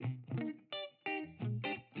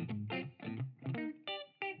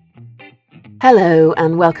Hello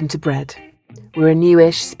and welcome to Bread. We're a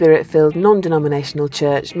newish, spirit-filled, non-denominational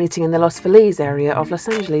church meeting in the Los Feliz area of Los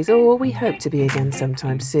Angeles, or we hope to be again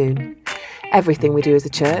sometime soon. Everything we do as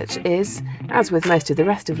a church is, as with most of the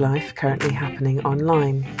rest of life, currently happening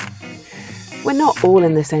online. We're not all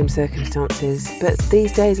in the same circumstances, but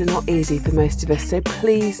these days are not easy for most of us, so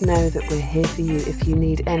please know that we're here for you if you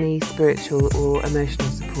need any spiritual or emotional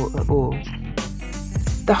support at all.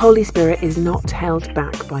 The Holy Spirit is not held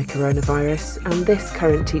back by coronavirus, and this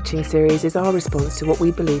current teaching series is our response to what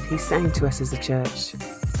we believe He's saying to us as a church: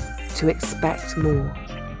 to expect more.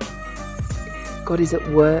 God is at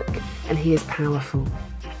work and He is powerful.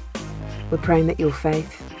 We're praying that your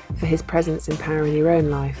faith for His presence and power in your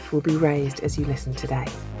own life will be raised as you listen today.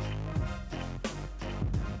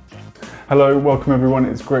 Hello, welcome everyone.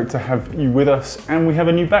 It's great to have you with us, and we have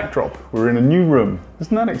a new backdrop. We're in a new room.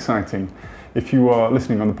 Isn't that exciting? If you are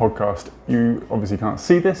listening on the podcast, you obviously can't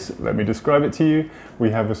see this. Let me describe it to you. We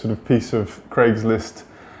have a sort of piece of Craigslist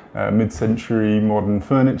mid-century modern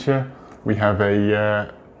furniture. We have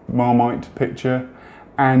a Marmite picture,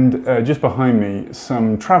 and just behind me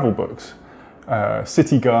some travel books,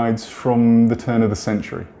 city guides from the turn of the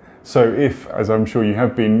century. So if, as I'm sure you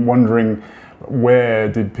have been, wondering where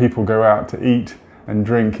did people go out to eat and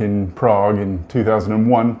drink in Prague in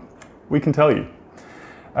 2001, we can tell you.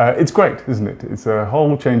 It's great, isn't it? It's a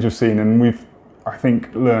whole change of scene, and we've, I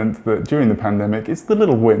think, learned that during the pandemic, it's the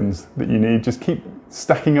little wins that you need. Just keep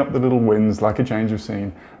stacking up the little wins like a change of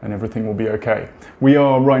scene, and everything will be okay. We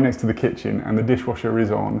are right next to the kitchen, and the dishwasher is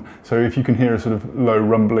on, so if you can hear a sort of low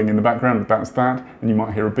rumbling in the background, that's that, and you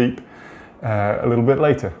might hear a beep a little bit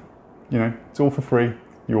later. You know, it's all for free.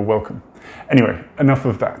 You're welcome. Anyway, enough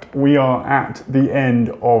of that. We are at the end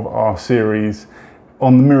of our series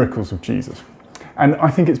on the miracles of Jesus. And I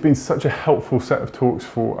think it's been such a helpful set of talks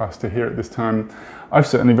for us to hear at this time. I've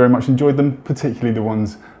certainly very much enjoyed them, particularly the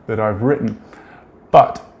ones that I've written.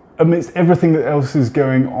 But amidst everything that else is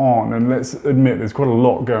going on, and let's admit there's quite a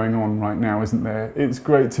lot going on right now, isn't there? It's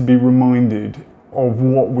great to be reminded of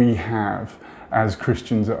what we have as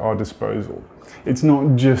Christians at our disposal. It's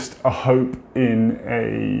not just a hope in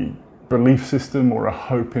a belief system or a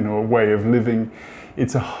hope in a way of living.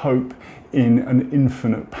 It's a hope in an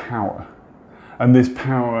infinite power. And this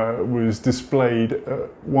power was displayed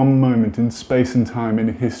at one moment in space and time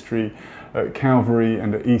in history at Calvary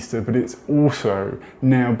and at Easter, but it's also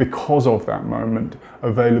now, because of that moment,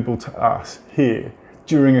 available to us here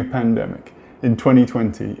during a pandemic in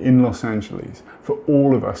 2020 in Los Angeles for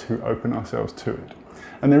all of us who open ourselves to it.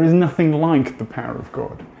 And there is nothing like the power of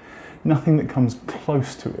God, nothing that comes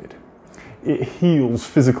close to it. It heals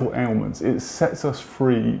physical ailments. It sets us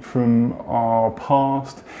free from our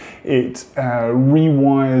past. It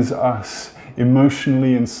rewires us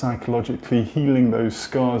emotionally and psychologically, healing those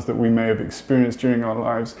scars that we may have experienced during our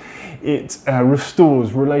lives. It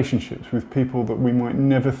restores relationships with people that we might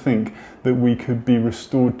never think that we could be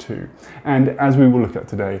restored to. And as we will look at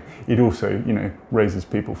today, it also, raises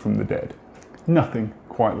people from the dead. Nothing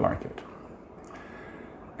quite like it.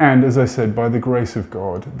 And as I said, by the grace of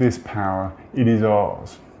God, this power, it is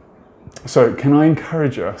ours. So can I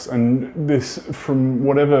encourage us, and this from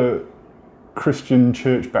whatever Christian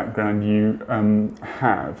church background you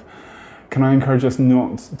have, can I encourage us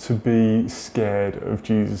not to be scared of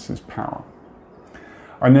Jesus' power?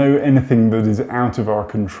 I know anything that is out of our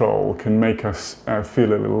control can make us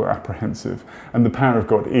feel a little apprehensive, and the power of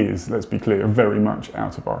God is, let's be clear, very much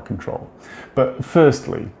out of our control. But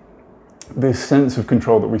firstly, this sense of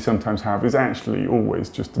control that we sometimes have is actually always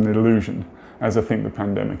just an illusion, as I think the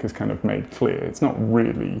pandemic has kind of made clear.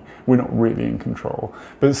 We're not really in control.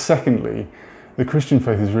 But secondly, the Christian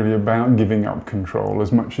faith is really about giving up control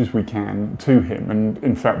as much as we can to Him. And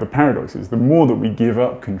in fact, the paradox is the more that we give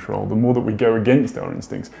up control, the more that we go against our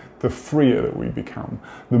instincts, the freer that we become,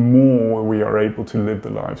 the more we are able to live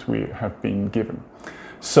the lives we have been given.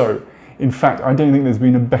 So, in fact, I don't think there's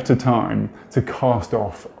been a better time to cast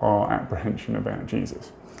off our apprehension about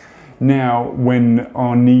Jesus. Now, when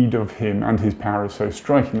our need of Him and His power is so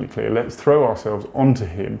strikingly clear, let's throw ourselves onto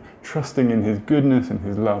Him, trusting in His goodness and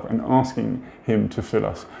His love, and asking Him to fill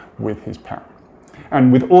us with His power.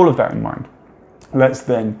 And with all of that in mind, let's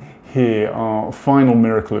then hear our final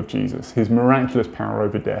miracle of Jesus, His miraculous power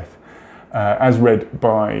over death, as read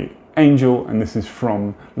by Angel, and this is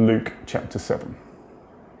from Luke chapter 7.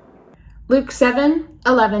 Luke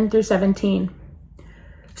 7:11-17.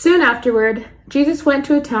 Soon afterward, Jesus went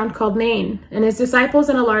to a town called Nain, and His disciples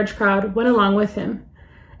and a large crowd went along with Him.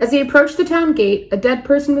 As He approached the town gate, a dead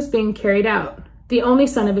person was being carried out, the only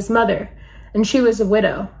son of his mother, and she was a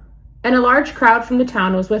widow. And a large crowd from the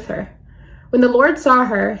town was with her. When the Lord saw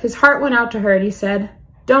her, his heart went out to her, and he said,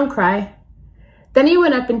 "Don't cry." Then he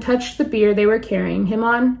went up and touched the bier they were carrying him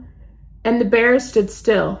on, and the bear stood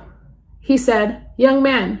still. He said, "Young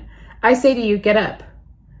man, I say to you, get up."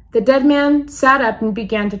 The dead man sat up and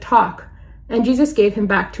began to talk, and Jesus gave him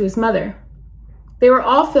back to his mother. They were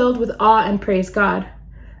all filled with awe and praised God.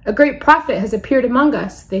 "A great prophet has appeared among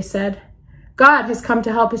us," they said. "God has come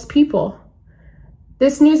to help his people."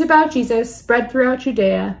 This news about Jesus spread throughout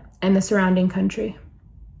Judea and the surrounding country.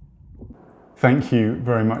 Thank you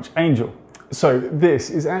very much, Angel. So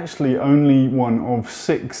this is actually only one of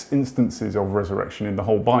 6 instances of resurrection in the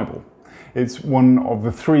whole Bible. It's one of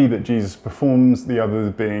the 3 that Jesus performs, the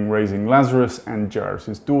others being raising Lazarus and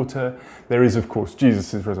Jairus' daughter. There is, of course,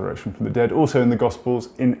 Jesus' resurrection from the dead. Also in the Gospels,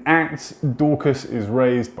 in Acts, Dorcas is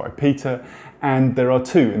raised by Peter, and there are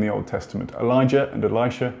 2 in the Old Testament, Elijah and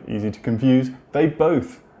Elisha, easy to confuse. They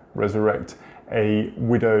both resurrect a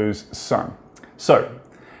widow's son. So,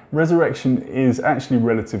 resurrection is actually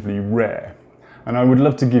relatively rare. And I would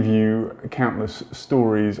love to give you countless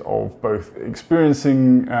stories of both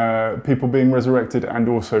experiencing people being resurrected and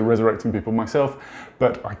also resurrecting people myself,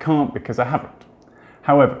 but I can't because I haven't.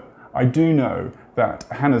 However, I do know that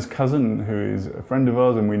Hannah's cousin, who is a friend of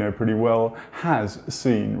ours and we know pretty well, has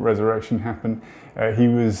seen resurrection happen. He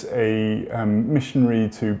was a missionary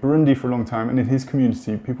to Burundi for a long time, and in his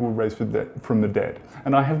community people were raised from the dead.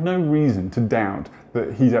 And I have no reason to doubt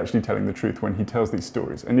that he's actually telling the truth when he tells these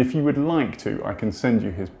stories. And if you would like to, I can send you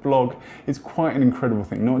his blog. It's quite an incredible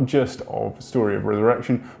thing, not just of the story of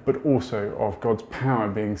resurrection, but also of God's power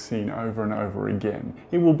being seen over and over again.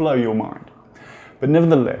 It will blow your mind. But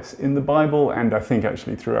nevertheless, in the Bible, and I think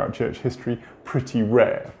actually throughout church history, pretty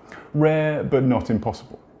rare. Rare, but not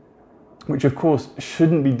impossible. Which of course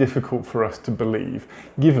shouldn't be difficult for us to believe,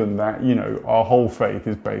 given that, our whole faith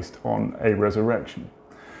is based on a resurrection.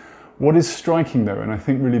 What is striking though, and I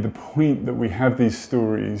think really the point that we have these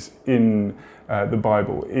stories in the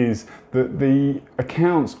Bible, is that the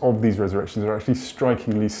accounts of these resurrections are actually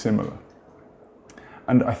strikingly similar.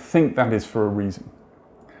 And I think that is for a reason.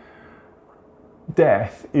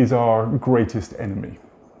 Death is our greatest enemy.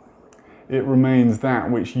 It remains that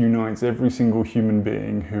which unites every single human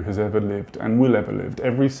being who has ever lived and will ever live.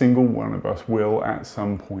 Every single one of us will at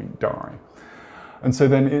some point die. And so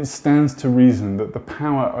then it stands to reason that the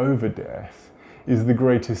power over death is the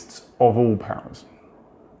greatest of all powers.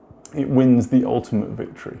 It wins the ultimate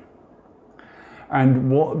victory.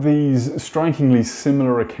 And what these strikingly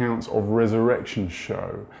similar accounts of resurrection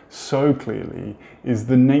show so clearly is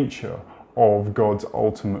the nature of God's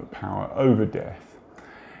ultimate power over death.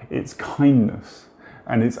 Its kindness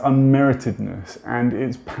and its unmeritedness and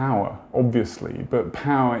its power, obviously, but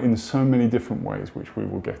power in so many different ways, which we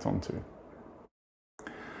will get onto.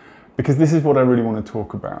 Because this is what I really want to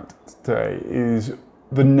talk about today, is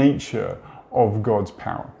the nature of God's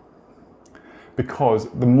power. Because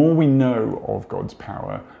the more we know of God's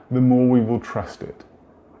power, the more we will trust it.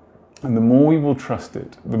 And the more we will trust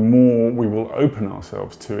it, the more we will open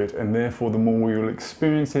ourselves to it, and therefore the more we will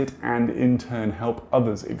experience it and in turn help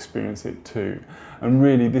others experience it too. And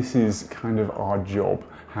really this is kind of our job,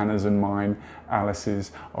 Hannah's and mine,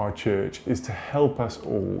 Alice's, our church, is to help us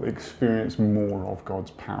all experience more of God's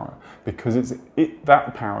power, because it's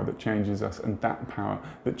that power that changes us and that power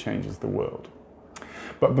that changes the world.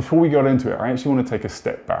 But before we get into it, I actually want to take a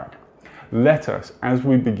step back. Let us, as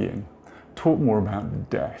we begin, talk more about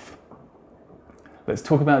death. Let's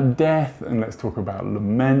talk about death, and let's talk about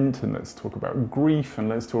lament, and let's talk about grief, and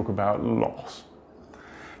let's talk about loss.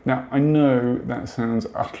 Now, I know that sounds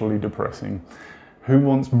utterly depressing. Who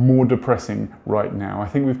wants more depressing right now? I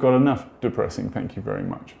think we've got enough depressing, thank you very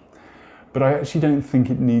much. But I actually don't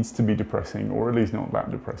think it needs to be depressing, or at least not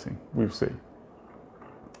that depressing. We'll see.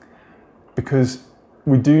 Because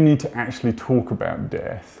we do need to actually talk about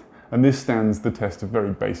death, and this stands the test of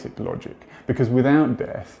very basic logic. Because without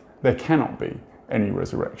death, there cannot be any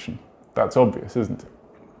resurrection. That's obvious, isn't it?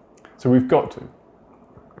 So we've got to.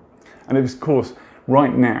 And of course,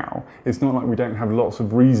 right now, it's not like we don't have lots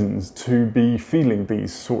of reasons to be feeling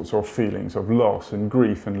these sorts of feelings of loss and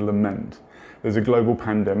grief and lament. There's a global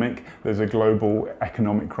pandemic, there's a global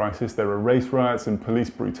economic crisis, there are race riots and police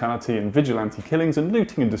brutality and vigilante killings and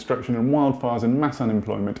looting and destruction and wildfires and mass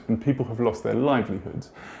unemployment, and people have lost their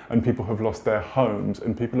livelihoods, and people have lost their homes,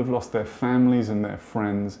 and people have lost their families and their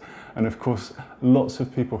friends, and of course lots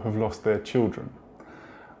of people have lost their children.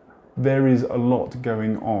 There is a lot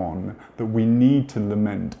going on that we need to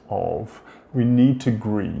lament of, we need to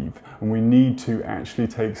grieve, and we need to actually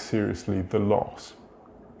take seriously the loss.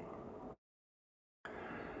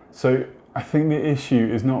 So I think the issue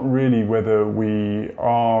is not really whether we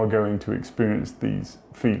are going to experience these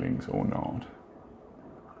feelings or not.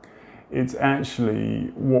 It's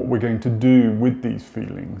actually what we're going to do with these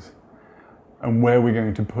feelings and where we're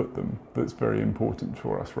going to put them that's very important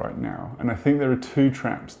for us right now. And I think there are two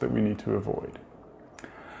traps that we need to avoid.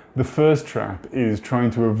 The first trap is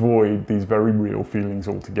trying to avoid these very real feelings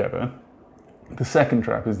altogether. The second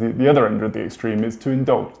trap is the other end of the extreme, is to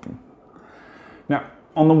indulge them. Now,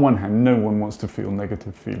 on the one hand, no one wants to feel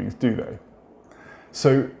negative feelings, do they?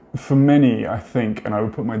 So for many, I think, and I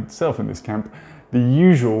would put myself in this camp, the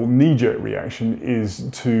usual knee-jerk reaction is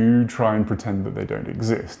to try and pretend that they don't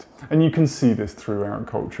exist. And you can see this throughout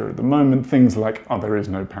culture at the moment. Things like, oh, there is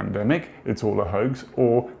no pandemic, it's all a hoax,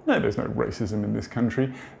 or no, there's no racism in this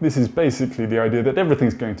country. This is basically the idea that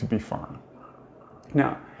everything's going to be fine.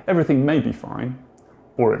 Now, everything may be fine,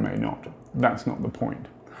 or it may not. That's not the point.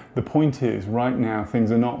 The point is, right now,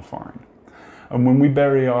 things are not fine. And when we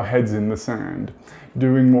bury our heads in the sand,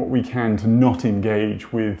 doing what we can to not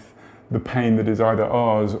engage with the pain that is either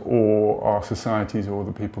ours or our societies or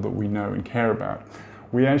the people that we know and care about,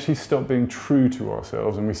 we actually stop being true to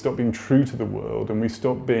ourselves, and we stop being true to the world, and we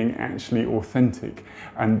stop being actually authentic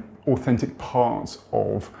and authentic parts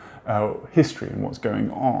of our history and what's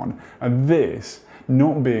going on. And this,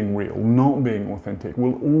 not being real, not being authentic,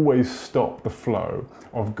 will always stop the flow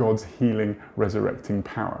of God's healing, resurrecting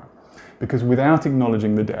power. Because without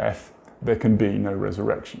acknowledging the death, there can be no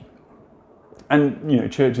resurrection.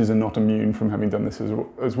 And churches are not immune from having done this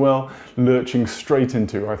as well, lurching straight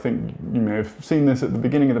into, I think you may have seen this at the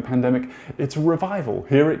beginning of the pandemic, it's revival,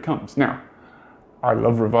 here it comes. Now, I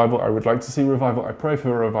love revival, I would like to see revival, I pray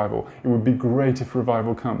for revival. It would be great if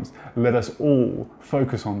revival comes. Let us all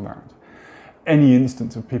focus on that. Any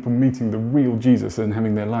instance of people meeting the real Jesus and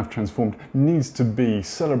having their life transformed needs to be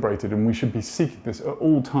celebrated, and we should be seeking this at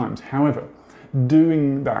all times. However,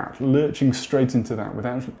 doing that, lurching straight into that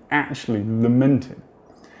without actually lamenting,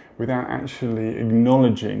 without actually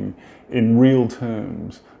acknowledging in real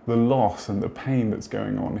terms the loss and the pain that's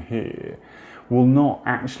going on here, will not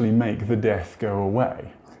actually make the death go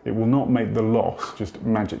away. It will not make the loss just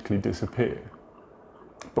magically disappear.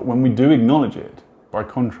 But when we do acknowledge it, by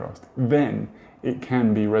contrast, then it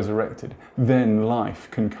can be resurrected. Then life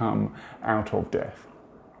can come out of death.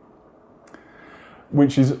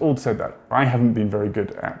 Which is also that I haven't been very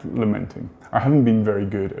good at lamenting. I haven't been very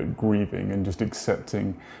good at grieving and just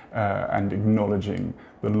accepting and acknowledging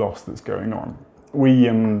the loss that's going on. We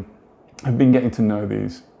have been getting to know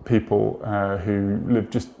these people who live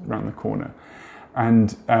just around the corner.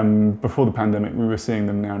 And before the pandemic, we were seeing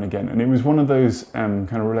them now and again. And it was one of those kind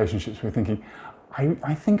of relationships where we're thinking,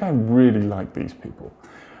 I think I really like these people.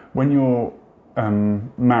 When you're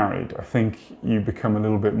married, I think you become a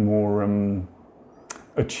little bit more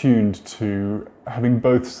attuned to having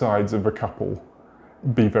both sides of a couple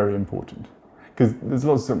be very important. Because there's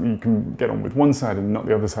lots of you can get on with one side and not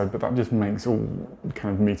the other side, but that just makes all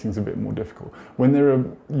kind of meetings a bit more difficult. When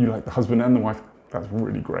you like the husband and the wife, that's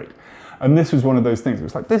really great. And this was one of those things. It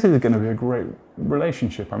was like, this is going to be a great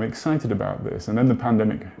relationship. I'm excited about this. And then the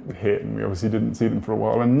pandemic hit, and we obviously didn't see them for a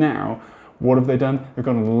while. And now, what have they done? They've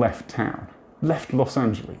gone and left town, left Los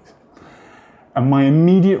Angeles. And my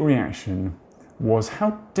immediate reaction was,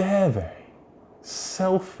 how dare they?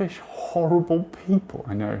 Selfish, horrible people.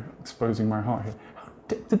 I know, exposing my heart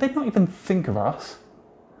here. Did they not even think of us?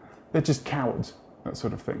 They're just cowards, that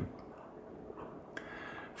sort of thing.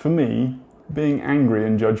 For me, being angry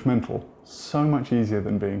and judgmental, so much easier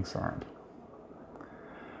than being silent.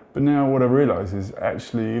 But now what I realise is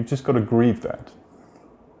actually you've just got to grieve that.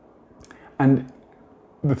 And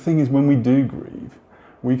the thing is, when we do grieve,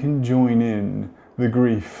 we can join in the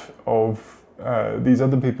grief of these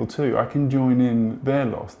other people too. I can join in their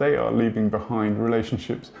loss. They are leaving behind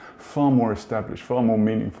relationships far more established, far more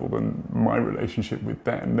meaningful than my relationship with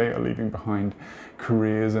them. They are leaving behind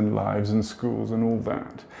careers and lives and schools and all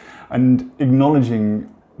that. And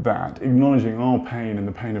acknowledging that, acknowledging our pain and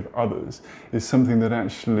the pain of others, is something that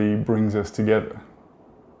actually brings us together.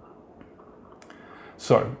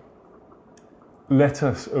 So, let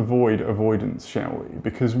us avoid avoidance, shall we?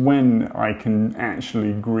 Because when I can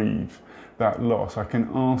actually grieve that loss, I can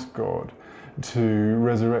ask God to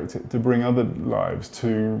resurrect it, to bring other lives,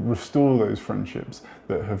 to restore those friendships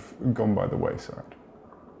that have gone by the wayside.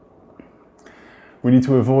 We need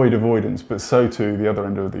to avoid avoidance, but so too, the other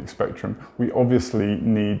end of the spectrum, we obviously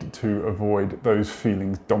need to avoid those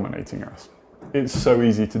feelings dominating us. It's so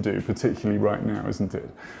easy to do, particularly right now, isn't it?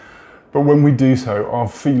 But when we do so, our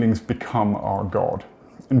feelings become our God.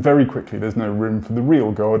 And very quickly, there's no room for the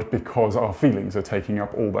real God because our feelings are taking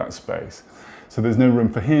up all that space. So there's no room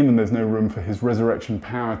for him, and there's no room for his resurrection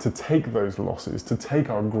power to take those losses, to take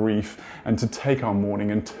our grief and to take our mourning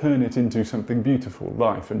and turn it into something beautiful,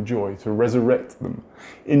 life and joy, to resurrect them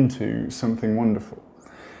into something wonderful.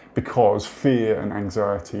 Because fear and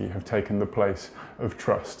anxiety have taken the place of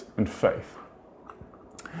trust and faith.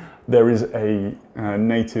 There is a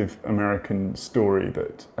Native American story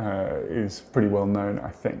that is pretty well known,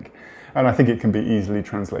 I think, and I think it can be easily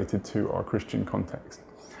translated to our Christian context.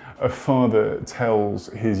 A father tells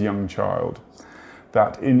his young child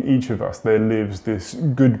that in each of us there lives this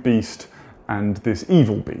good beast and this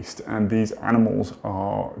evil beast, and these animals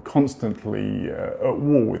are constantly at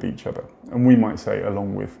war with each other. And we might say,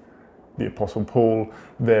 along with the Apostle Paul,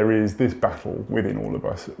 there is this battle within all of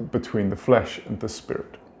us between the flesh and the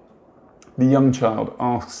spirit. The young child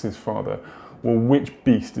asks his father, well, which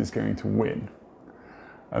beast is going to win?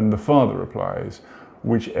 And the father replies,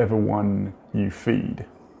 whichever one you feed.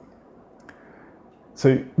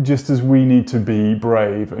 So just as we need to be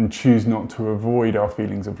brave and choose not to avoid our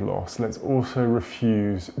feelings of loss, let's also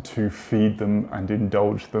refuse to feed them and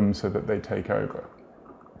indulge them so that they take over.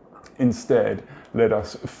 Instead, let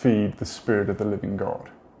us feed the Spirit of the living God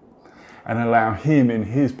and allow him in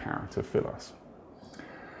his power to fill us.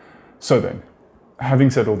 So then, having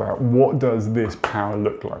said all that, what does this power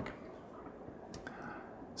look like?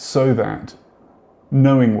 So that,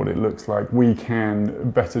 knowing what it looks like, we can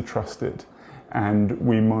better trust it, and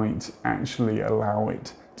we might actually allow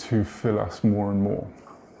it to fill us more and more.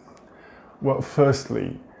 Well,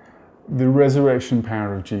 firstly, the resurrection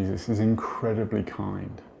power of Jesus is incredibly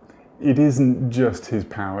kind. It isn't just his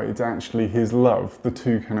power, it's actually his love. The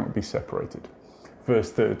two cannot be separated. Verse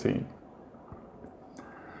 13.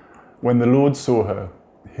 When the Lord saw her,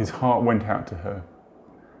 his heart went out to her,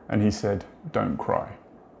 and he said, don't cry.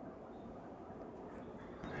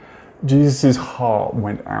 Jesus' heart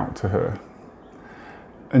went out to her.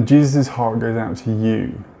 And Jesus' heart goes out to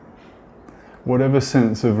you. Whatever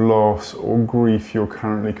sense of loss or grief you're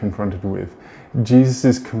currently confronted with,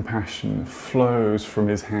 Jesus' compassion flows from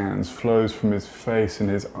his hands, flows from his face and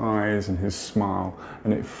his eyes and his smile,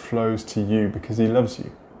 and it flows to you because he loves you.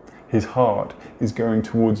 His heart is going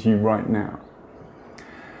towards you right now.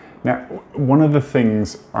 Now, one of the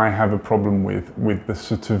things I have a problem with the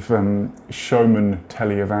sort of showman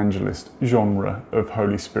televangelist genre of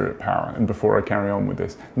Holy Spirit power, and before I carry on with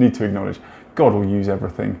this, I need to acknowledge God will use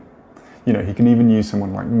everything. You know, he can even use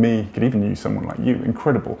someone like me, he could even use someone like you,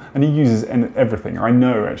 incredible. And he uses everything. I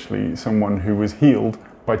know actually someone who was healed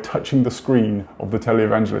by touching the screen of the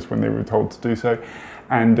televangelist when they were told to do so.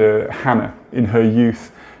 And Hannah, in her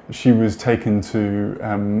youth, she was taken to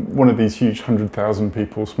one of these huge 100,000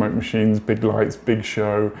 people smoke machines, big lights, big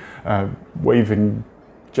show, waving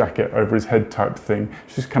jacket over his head type thing.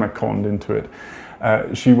 She's kind of conned into it.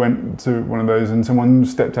 She went to one of those and someone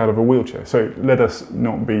stepped out of a wheelchair. So let us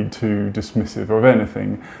not be too dismissive of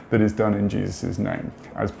anything that is done in Jesus' name.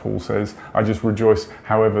 As Paul says, I just rejoice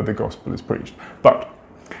however the gospel is preached. But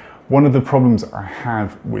one of the problems I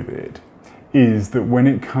have with it is that when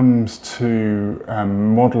it comes to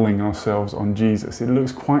modelling ourselves on Jesus, it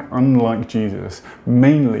looks quite unlike Jesus,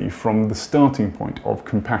 mainly from the starting point of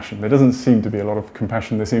compassion. There doesn't seem to be a lot of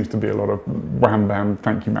compassion, there seems to be a lot of wham bam,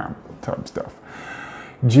 thank you ma'am type stuff.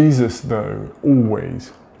 Jesus, though,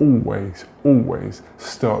 always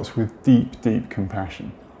starts with deep, deep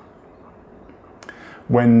compassion.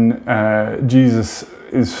 When Jesus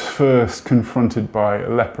is first confronted by a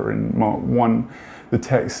leper in Mark 1, the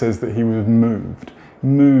text says that he was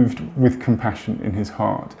moved with compassion in his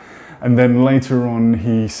heart. And then later on,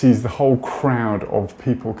 he sees the whole crowd of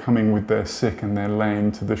people coming with their sick and their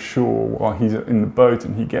lame to the shore while he's in the boat,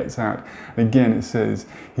 and he gets out. And again, it says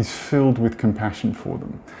he's filled with compassion for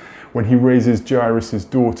them. When he raises Jairus'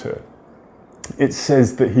 daughter, it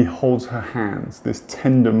says that he holds her hands, this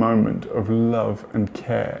tender moment of love and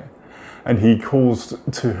care. And he calls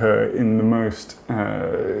to her in the most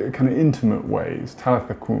kind of intimate ways,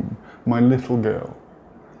 Talitha cum, my little girl,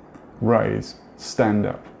 rise, stand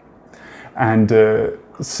up. And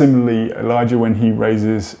similarly, Elijah, when he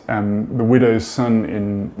raises the widow's son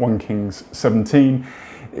in 1 Kings 17,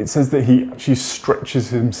 it says that he actually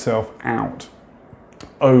stretches himself out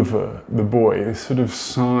over the boy, this sort of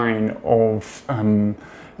sign of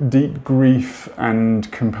deep grief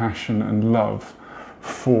and compassion and love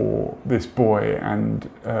for this boy and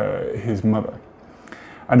his mother.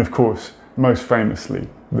 And of course, most famously,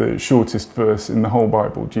 the shortest verse in the whole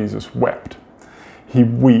Bible, Jesus wept. He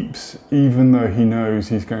weeps even though he knows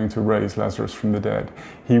he's going to raise Lazarus from the dead.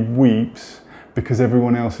 He weeps because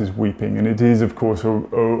everyone else is weeping, and it is, of course,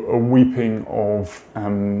 a weeping of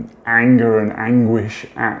anger and anguish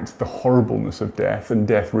at the horribleness of death, and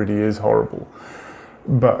death really is horrible.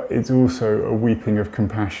 But it's also a weeping of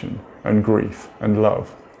compassion and grief and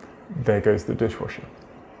love. There goes the dishwasher.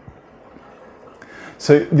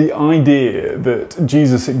 So the idea that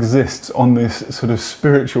Jesus exists on this sort of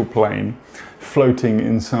spiritual plane, floating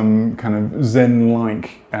in some kind of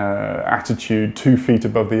Zen-like attitude, 2 feet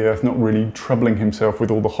above the earth, not really troubling himself with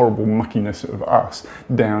all the horrible muckiness of us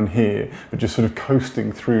down here, but just sort of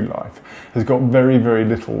coasting through life, has got very, very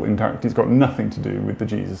little, in fact, it's got nothing to do with the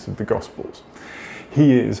Jesus of the Gospels.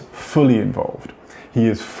 He is fully involved. He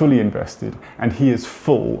is fully invested, and he is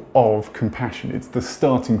full of compassion. It's the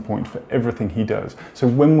starting point for everything he does. So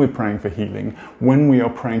when we're praying for healing, when we are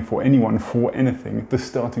praying for anyone, for anything, the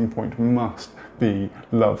starting point must be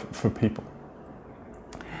love for people.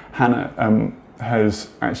 Hannah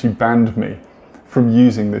has actually banned me from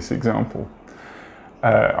using this example.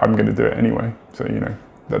 I'm going to do it anyway, so you know,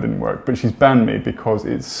 that didn't work. But she's banned me because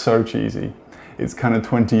it's so cheesy. It's kind of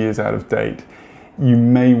 20 years out of date. You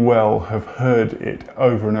may well have heard it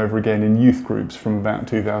over and over again in youth groups from about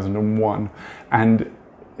 2001, and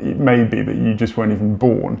it may be that you just weren't even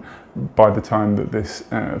born by the time that this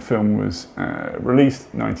film was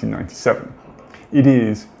released, 1997. It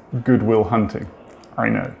is Good Will Hunting, I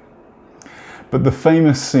know. But the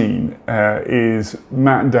famous scene is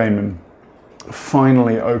Matt Damon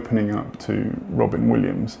finally opening up to Robin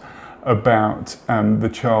Williams about the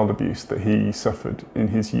child abuse that he suffered in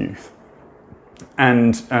his youth.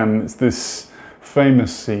 And it's this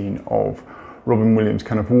famous scene of Robin Williams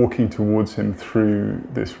kind of walking towards him through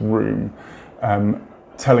this room,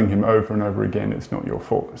 telling him over and over again, it's not your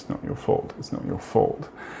fault, it's not your fault, it's not your fault.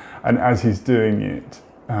 And as he's doing it,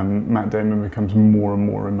 Matt Damon becomes more and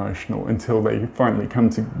more emotional until they finally come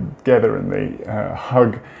together and they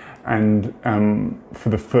hug. And for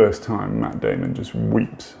the first time, Matt Damon just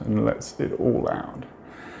weeps and lets it all out.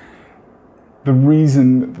 The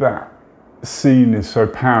reason that scene is so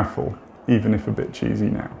powerful, even if a bit cheesy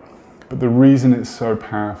now, but the reason it's so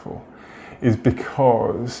powerful is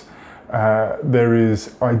because there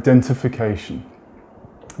is identification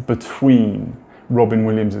between Robin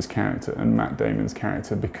Williams' character and Matt Damon's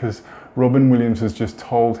character, because Robin Williams has just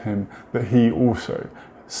told him that he also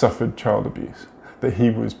suffered child abuse, that he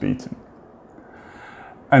was beaten.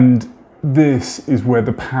 And this is where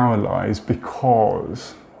the power lies,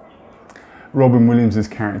 because Robin Williams'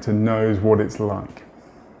 character knows what it's like.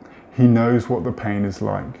 He knows what the pain is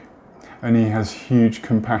like, and he has huge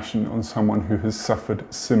compassion on someone who has suffered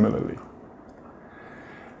similarly.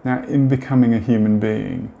 Now, in becoming a human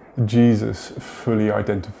being, Jesus fully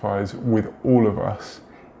identifies with all of us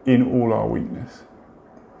in all our weakness.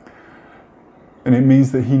 And it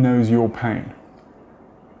means that he knows your pain.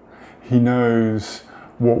 He knows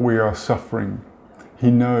what we are suffering.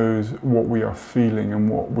 He knows what we are feeling and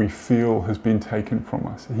what we feel has been taken from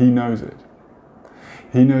us. He knows it.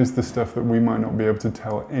 He knows the stuff that we might not be able to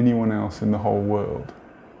tell anyone else in the whole world.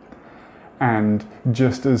 And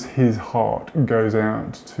just as his heart goes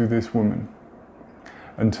out to this woman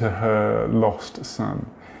and to her lost son,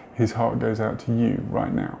 his heart goes out to you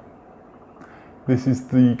right now. This is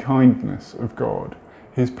the kindness of God.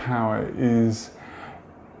 His power is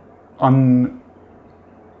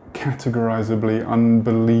uncategorizably,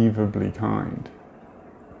 unbelievably kind.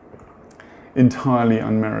 Entirely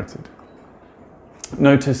unmerited.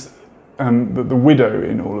 Notice that the widow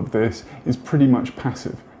in all of this is pretty much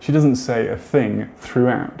passive. She doesn't say a thing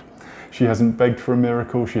throughout. She hasn't begged for a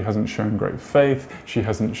miracle, she hasn't shown great faith, she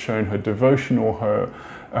hasn't shown her devotion or her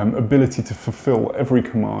ability to fulfill every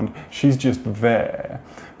command. She's just there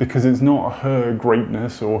because it's not her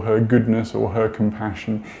greatness or her goodness or her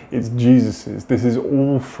compassion, it's Jesus's. This is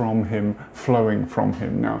all from him, flowing from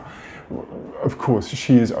him. Now, of course,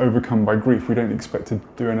 she is overcome by grief. We don't expect her to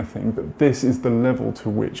do anything, but this is the level to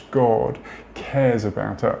which God cares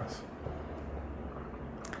about us.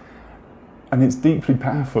 And it's deeply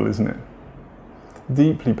powerful, isn't it?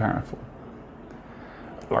 Deeply powerful.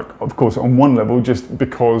 Like, of course, on one level, just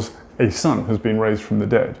because a son has been raised from the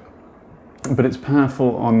dead. But it's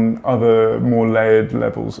powerful on other, more layered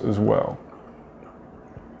levels as well.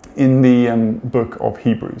 In the book of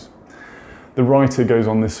Hebrews, the writer goes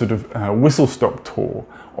on this sort of whistle-stop tour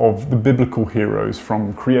of the biblical heroes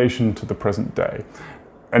from creation to the present day.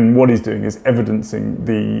 And what he's doing is evidencing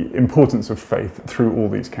the importance of faith through all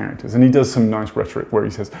these characters. And he does some nice rhetoric where he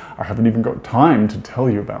says, I haven't even got time to tell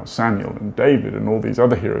you about Samuel and David and all these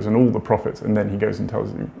other heroes and all the prophets. And then he goes and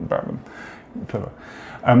tells you about them. Clever.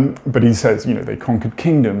 But he says, they conquered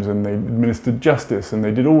kingdoms and they administered justice and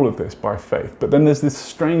they did all of this by faith. But then there's this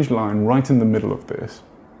strange line right in the middle of this,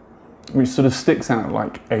 which sort of sticks out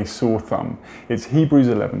like a sore thumb. It's Hebrews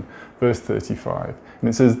 11, verse 35. And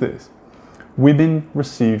it says this: women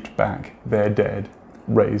received back their dead,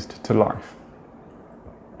 raised to life.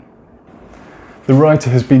 The writer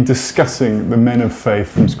has been discussing the men of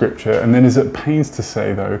faith from Scripture and then is at pains to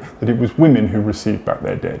say, though, that it was women who received back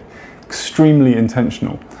their dead. Extremely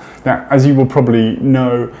intentional. Now, as you will probably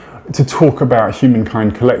know, to talk about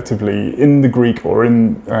humankind collectively, in the Greek or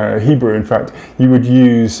in Hebrew, in fact, you would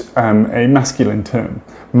use a masculine term,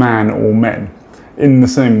 man or men, in the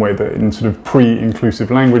same way that in sort of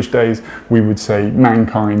pre-inclusive language days, we would say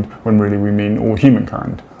mankind when really we mean all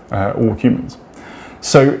humankind, all humans.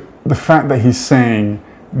 So the fact that he's saying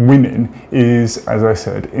women is, as I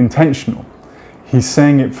said, intentional. He's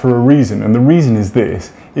saying it for a reason, and the reason is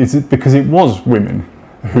this, because it was women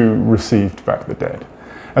who received back the dead.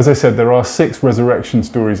 As I said, there are 6 resurrection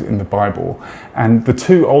stories in the Bible, and the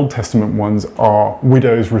 2 Old Testament ones are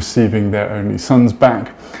widows receiving their only sons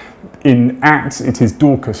back. In Acts, it is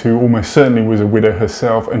Dorcas, who almost certainly was a widow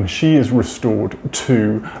herself, and she is restored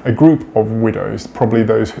to a group of widows, probably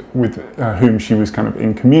those with whom she was kind of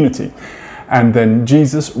in community. And then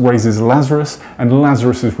Jesus raises Lazarus, and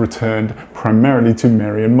Lazarus is returned primarily to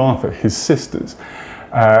Mary and Martha, his sisters.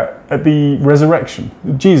 At the resurrection,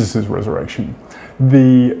 Jesus' resurrection,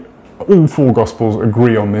 all 4 Gospels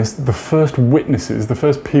agree on this. The first witnesses, the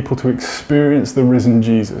first people to experience the risen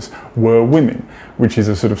Jesus were women, which is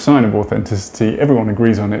a sort of sign of authenticity. Everyone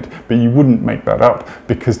agrees on it, but you wouldn't make that up,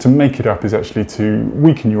 because to make it up is actually to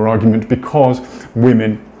weaken your argument, because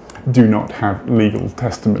women do not have legal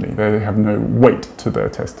testimony. They have no weight to their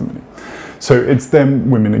testimony. So it's them,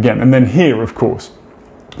 women again. And then here, of course,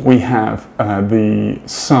 we have the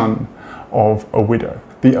son of a widow,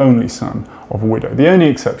 the only son of a widow. The only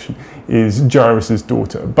exception is Jairus'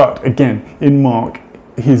 daughter. But again, in Mark,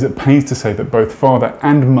 he's at pains to say that both father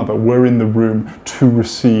and mother were in the room to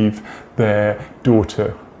receive their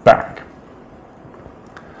daughter back.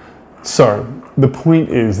 So the point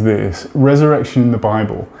is this: resurrection in the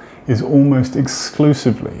Bible is almost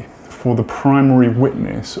exclusively for the primary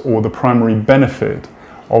witness or the primary benefit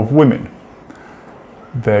of women.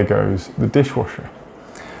 There goes the dishwasher.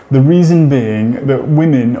 The reason being that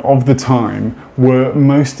women of the time were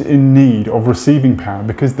most in need of receiving power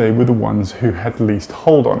because they were the ones who had least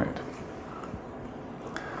hold on it.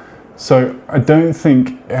 So I don't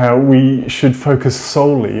think we should focus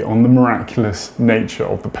solely on the miraculous nature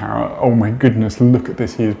of the power. Oh my goodness, look at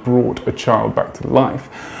this, he has brought a child back to life.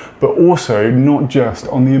 But also not just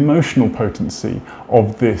on the emotional potency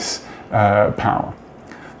of this power,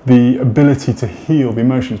 the ability to heal the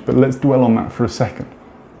emotions. But let's dwell on that for a second.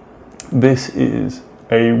 This is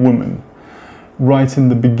a woman right in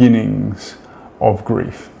the beginnings of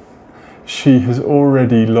grief. She has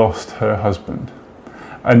already lost her husband,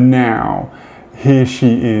 and now here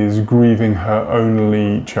she is grieving her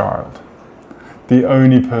only child, the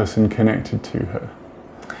only person connected to her.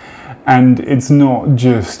 And it's not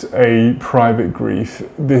just a private grief,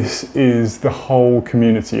 this is the whole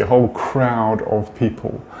community, a whole crowd of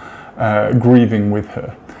people grieving with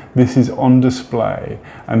her. This is on display,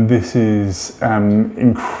 and this is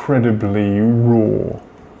incredibly raw,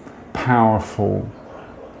 powerful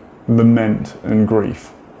lament and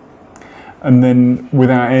grief. And then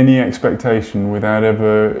without any expectation, without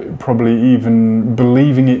ever probably even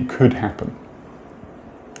believing it could happen,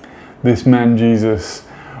 this man Jesus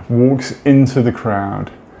walks into the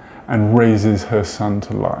crowd and raises her son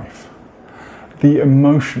to life. The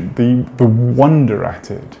emotion, the wonder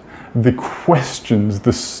at it, the questions,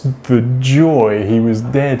 the joy, he was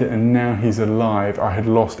dead and now he's alive, I had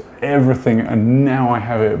lost everything and now I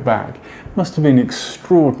have it back, must have been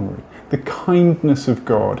extraordinary. The kindness of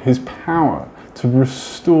God, his power to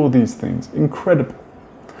restore these things, incredible.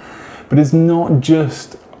 But it's not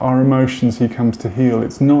just our emotions he comes to heal,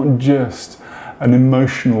 it's not just an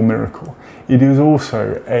emotional miracle. It is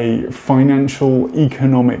also a financial,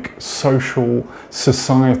 economic, social,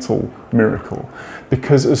 societal miracle.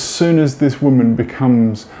 Because as soon as this woman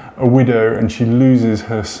becomes a widow and she loses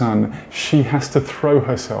her son, she has to throw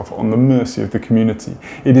herself on the mercy of the community.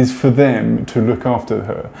 It is for them to look after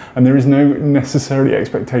her, and there is no necessary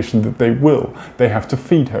expectation that they will. They have to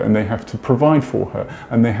feed her, and they have to provide for her,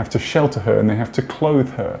 and they have to shelter her, and they have to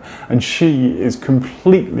clothe her, and she is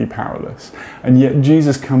completely powerless. And yet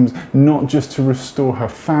Jesus comes not just to restore her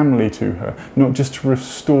family to her, not just to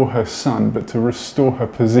restore her son, but to restore her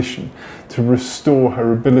position, to restore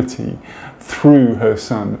her ability through her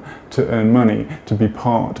son to earn money, to be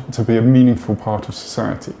a meaningful part of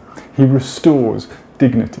society. He restores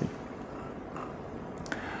dignity.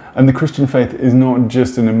 And the Christian faith is not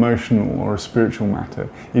just an emotional or a spiritual matter,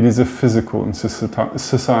 it is a physical and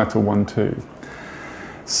societal one too.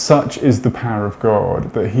 Such is the power of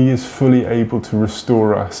God that He is fully able to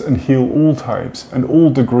restore us and heal all types and all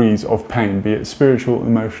degrees of pain, be it spiritual,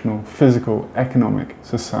 emotional, physical, economic,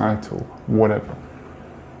 societal, whatever.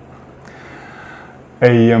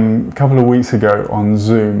 A couple of weeks ago on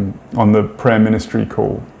Zoom, on the prayer ministry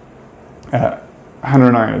call, Hannah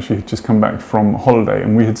and I actually had just come back from holiday,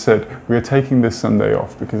 and we had said we are taking this Sunday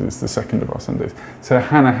off because it's the second of our Sundays. So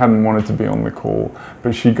Hannah hadn't wanted to be on the call,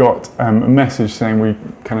 but she got a message saying we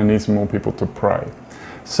kind of need some more people to pray.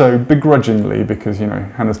 So begrudgingly, because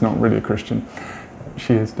Hannah's not really a Christian,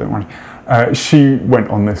 she is, don't worry, she went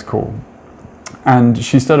on this call. And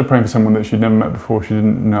she started praying for someone that she'd never met before, she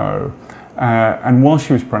didn't know. And while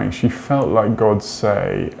she was praying, she felt like God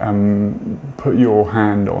say, put your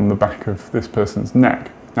hand on the back of this person's neck.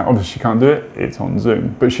 Now, obviously she can't do it, it's on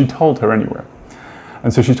Zoom, but she told her anyway.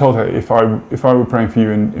 And so she told her, if I were praying for you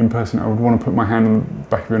in person, I would want to put my hand on the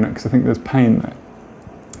back of your neck because I think there's pain there.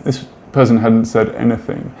 This person hadn't said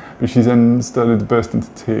anything, but she then started to burst into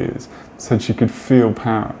tears, said she could feel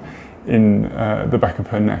power in the back of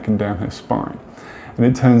her neck and down her spine. And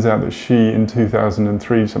it turns out that she, in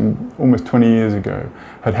 2003, almost 20 years ago,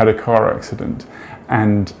 had had a car accident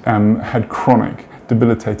and had chronic,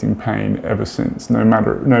 debilitating pain ever since. No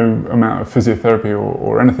amount of physiotherapy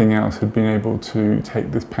or anything else had been able to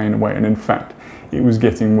take this pain away. And in fact, it was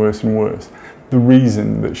getting worse and worse. The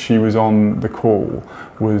reason that she was on the call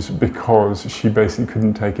was because she basically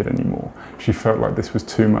couldn't take it anymore. She felt like this was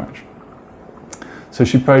too much. So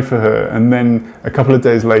she prayed for her, and then a couple of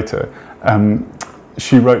days later,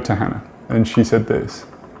 she wrote to Hannah, and she said this: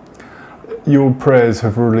 your prayers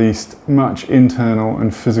have released much internal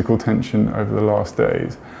and physical tension over the last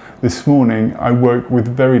days. This morning I woke with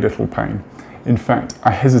very little pain. In fact,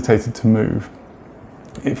 I hesitated to move.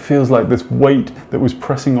 It feels like this weight that was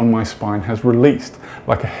pressing on my spine has released,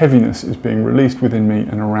 like a heaviness is being released within me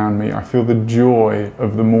and around me. I feel the joy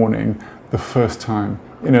of the morning, the first time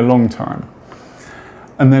in a long time.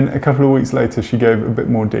 And then a couple of weeks later, she gave a bit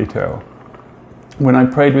more detail. When I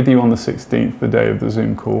prayed with you on the 16th, the day of the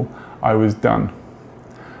Zoom call, I was done.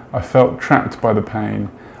 I felt trapped by the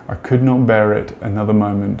pain. I could not bear it another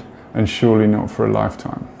moment, and surely not for a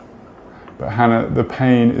lifetime. But Hannah, the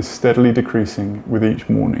pain is steadily decreasing with each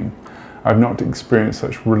morning. I've not experienced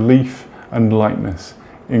such relief and lightness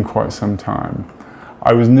in quite some time.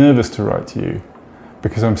 I was nervous to write to you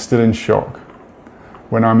because I'm still in shock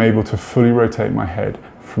when I'm able to fully rotate my head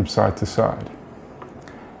from side to side.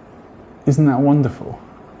 Isn't that wonderful?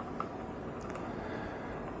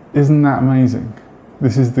 Isn't that amazing?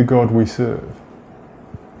 This is the God we serve.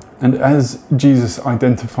 And as Jesus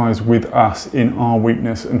identifies with us in our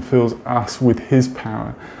weakness and fills us with His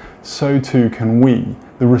power, so too can we,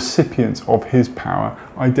 the recipients of His power,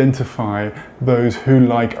 identify those who,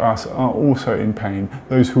 like us, are also in pain,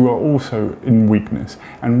 those who are also in weakness,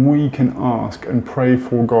 and we can ask and pray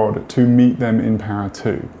for God to meet them in power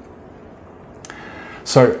too.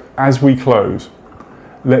 So, as we close,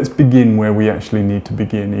 let's begin where we actually need to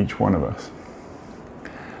begin, each one of us.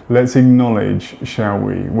 Let's acknowledge, shall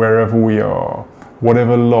we, wherever we are,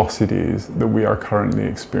 whatever loss it is that we are currently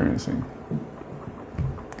experiencing.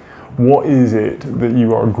 What is it that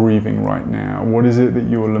you are grieving right now? What is it that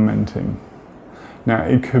you're lamenting? Now,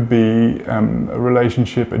 it could be a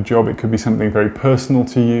relationship, a job, it could be something very personal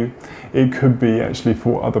to you, it could be actually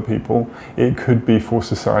for other people, it could be for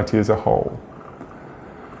society as a whole.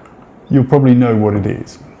 You'll probably know what it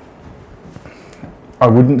is. I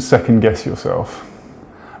wouldn't second guess yourself,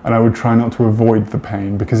 and I would try not to avoid the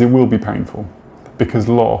pain, because it will be painful, because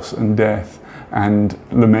loss and death and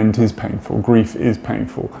lament is painful, grief is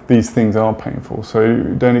painful, these things are painful, so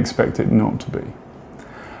don't expect it not to be.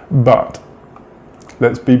 But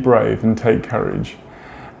let's be brave and take courage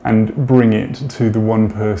and bring it to the one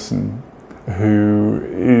person who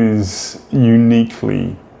is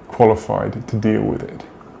uniquely qualified to deal with it.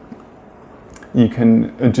 You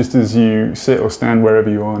can, just as you sit or stand wherever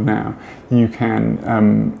you are now, you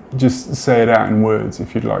can just say it out in words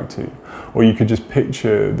if you'd like to. Or you could just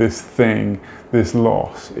picture this thing, this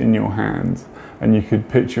loss in your hands, and you could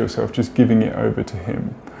picture yourself just giving it over to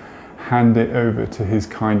Him. Hand it over to His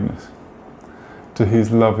kindness, to His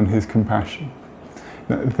love and His compassion.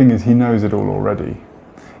 Now, the thing is, He knows it all already.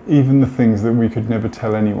 Even the things that we could never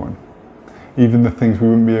tell anyone. Even the things we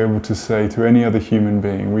wouldn't be able to say to any other human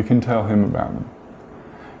being, we can tell Him about them.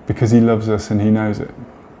 Because He loves us and He knows it.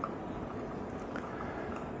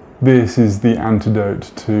 This is the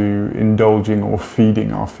antidote to indulging or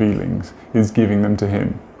feeding our feelings, is giving them to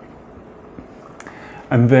him.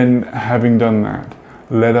 And then, having done that,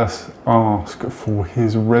 let us ask for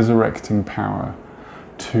his resurrecting power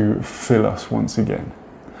to fill us once again.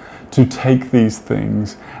 To take these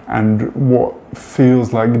things and what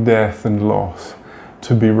feels like death and loss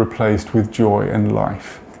to be replaced with joy and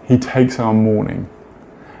life. He takes our mourning,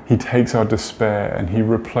 he takes our despair, and he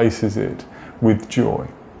replaces it with joy.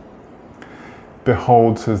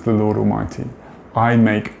 Behold, says the Lord Almighty, I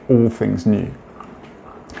make all things new.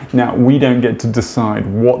 Now, we don't get to decide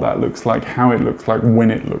what that looks like, how it looks like, when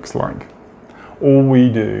it looks like. All we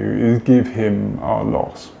do is give him our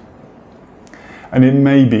loss. And it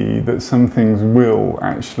may be that some things will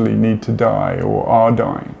actually need to die or are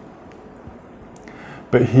dying.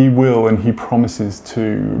 But he will, and he promises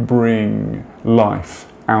to bring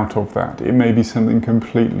life out of that. It may be something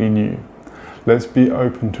completely new. Let's be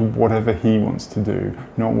open to whatever he wants to do,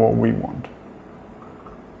 not what we want.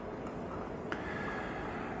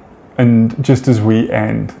 And just as we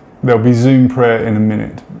end, there'll be Zoom prayer in a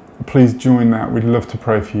minute. Please join that. We'd love to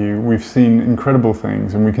pray for you. We've seen incredible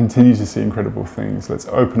things and we continue to see incredible things. Let's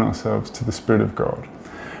open ourselves to the Spirit of God.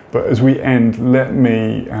 But as we end, let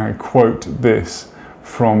me quote this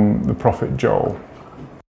from the prophet Joel.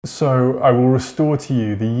 So I will restore to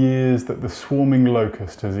you the years that the swarming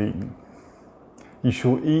locust has eaten. You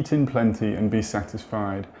shall eat in plenty and be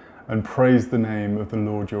satisfied, and praise the name of the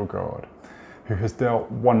Lord your God, who has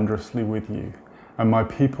dealt wondrously with you, and my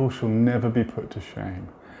people shall never be put to shame.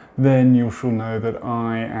 Then you shall know that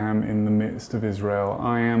I am in the midst of Israel.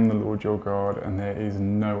 I am the Lord your God, and there is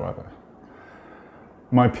no other.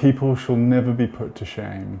 My people shall never be put to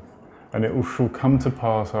shame, and it shall come to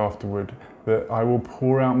pass afterward that I will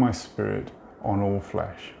pour out my spirit on all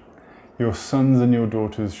flesh. Your sons and your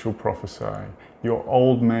daughters shall prophesy. Your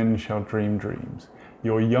old men shall dream dreams.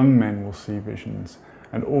 Your young men will see visions.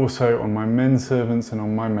 And also on my men servants and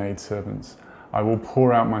on my maid servants, I will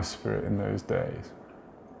pour out my spirit in those days.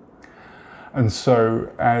 And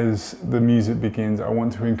so, as the music begins, I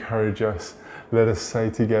want to encourage us, let us say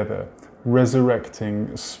together,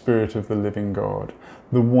 resurrecting Spirit of the living God,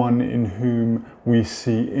 the one in whom we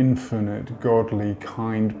see infinite, godly,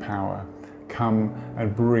 kind power, come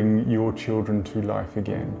and bring your children to life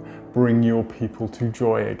again. Bring your people to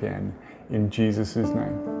joy again. In Jesus'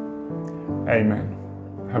 name. Amen.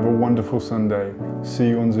 Have a wonderful Sunday. See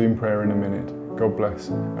you on Zoom prayer in a minute. God bless,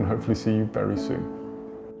 and hopefully see you very soon.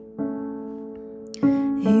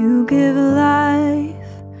 You give life,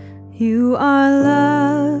 you are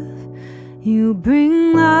love, you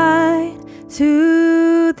bring light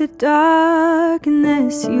to the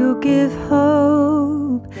darkness, you give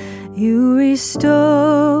hope, you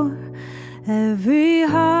restore every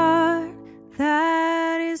heart.